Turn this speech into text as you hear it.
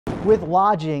With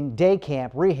lodging, day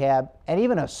camp, rehab, and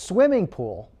even a swimming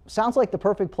pool, sounds like the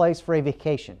perfect place for a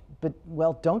vacation. But,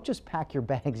 well, don't just pack your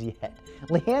bags yet.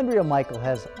 Leandria Michael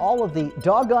has all of the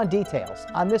doggone details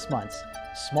on this month's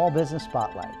Small Business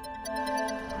Spotlight.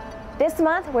 This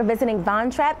month, we're visiting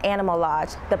Trapp Animal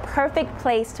Lodge, the perfect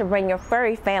place to bring your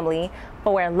furry family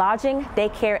for lodging,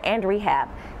 daycare, and rehab.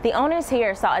 The owners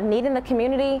here saw a need in the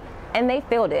community and they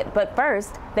filled it. But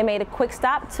first, they made a quick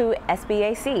stop to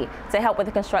SBAC to help with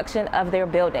the construction of their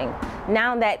building.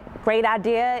 Now that great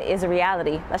idea is a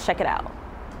reality. Let's check it out.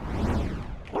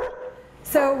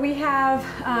 So we have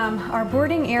our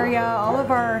boarding area. All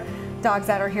of our dogs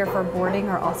that are here for boarding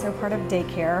are also part of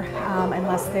daycare,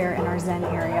 unless they're in our Zen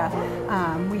area.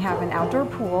 We have an outdoor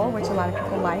pool, which a lot of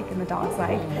people like and the dogs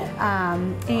like.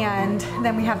 And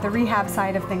then we have the rehab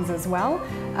side of things as well.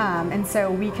 And so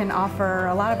we can offer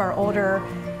a lot of our older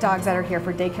dogs that are here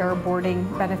for daycare or boarding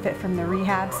benefit from the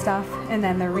rehab stuff. And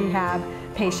then the rehab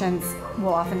patients will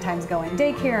oftentimes go in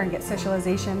daycare and get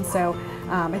socialization. So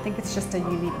I think it's just a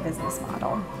unique business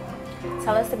model.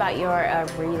 Tell us about your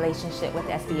relationship with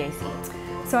SBAC.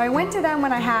 So I went to them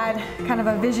when I had kind of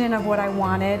a vision of what I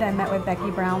wanted. I met with Becky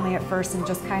Brownlee at first and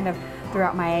just kind of threw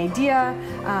out my idea,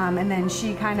 and then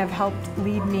she kind of helped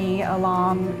lead me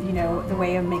along, the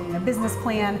way of making a business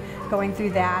plan, going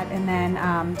through that, and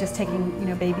then just taking,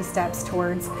 baby steps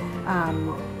towards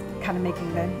kind of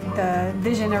making the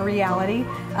vision a reality.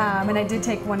 And I did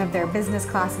take one of their business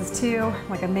classes too,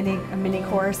 like a mini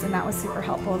course, and that was super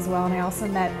helpful as well. And I also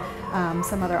met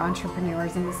some other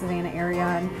entrepreneurs in the Savannah area,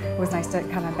 and it was nice to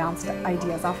kind of bounce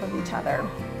ideas off of each other.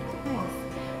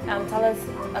 Nice. Tell us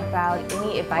about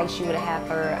any advice you would have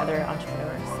for other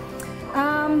entrepreneurs.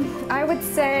 I would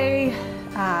say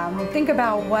think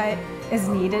about what is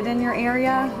needed in your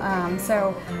area.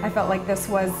 So I felt like this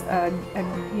was a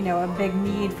big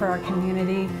need for our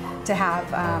community to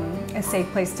have a safe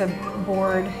place to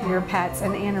board your pets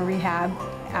and a rehab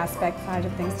aspect side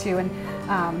of things too. And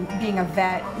being a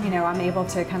vet, I'm able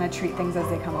to kind of treat things as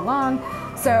they come along.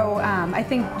 So I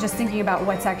think just thinking about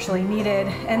what's actually needed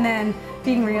and then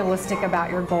being realistic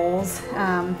about your goals.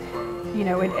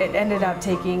 It ended up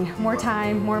taking more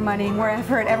time, more money, more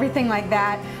effort, everything like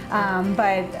that.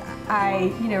 But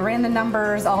I, ran the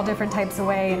numbers all different types of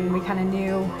way, and we kind of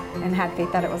knew and had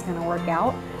faith that it was going to work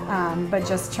out. But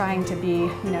just trying to be,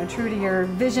 true to your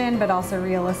vision, but also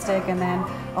realistic, and then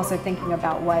also thinking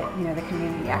about what, the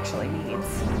community actually needs.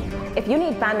 If you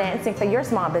need financing for your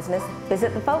small business,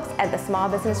 visit the folks at the Small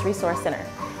Business Resource Center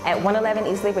at 111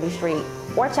 East Liberty Street,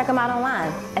 or check them out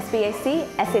online,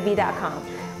 SBACSAV.com.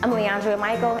 I'm Leandria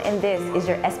Michael, and this is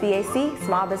your SBAC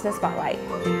Small Business Spotlight.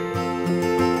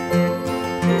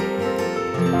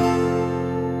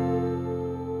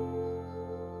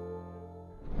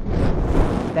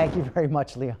 Thank you very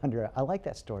much, Leandria. I like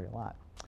that story a lot.